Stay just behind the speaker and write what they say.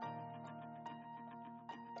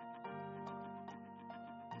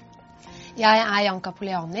Jeg Janka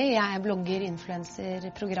Poliani, jeg blogger, influencer,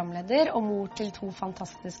 programleder og mor til 2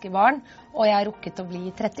 fantastiske barn, og jeg rukket å bli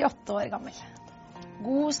 38 år gammel.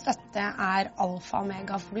 God støtte alfa og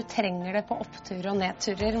omega, for du trenger det på oppturer og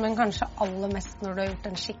nedturer, men kanskje aller mest når du har gjort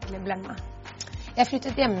en skikkelig blemme. Jeg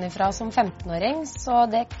flyttet hjemmefra som 15-åring, så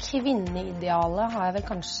det kvinneidealet har jeg vel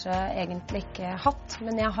kanskje egentlig ikke hatt,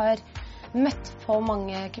 men jeg har møtt på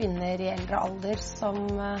mange kvinner i eldre alder som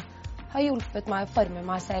har hjulpet meg å forme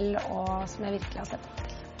meg selv, og som jeg virkelig har sett opp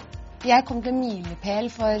til. Jeg kom til milepæl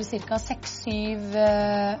for ca. 6-7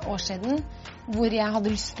 år siden, hvor jeg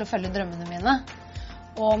hadde lyst til å følge drømmene mine.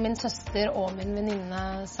 Og min søster og min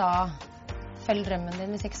venninne sa, følg drømmen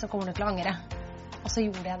din, hvis ikke så kommer du til å angre. Og så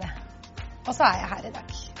gjorde jeg det. Og så jeg her i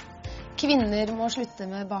dag. Kvinner må slutte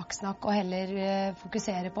med baksnakk og heller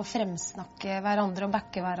fokusere på å fremsnakke hverandre og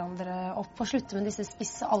backe hverandre opp, og slutte med disse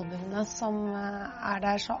spisse albuene som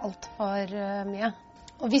der så alt for mye.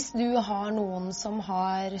 Og hvis du har noen som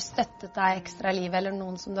har støttet deg ekstra i livet, eller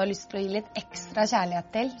noen som du har lyst til å gi litt ekstra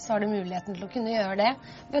kjærlighet til, så har du muligheten til å kunne gjøre det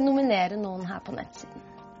ved å nominere noen her på nettsiden.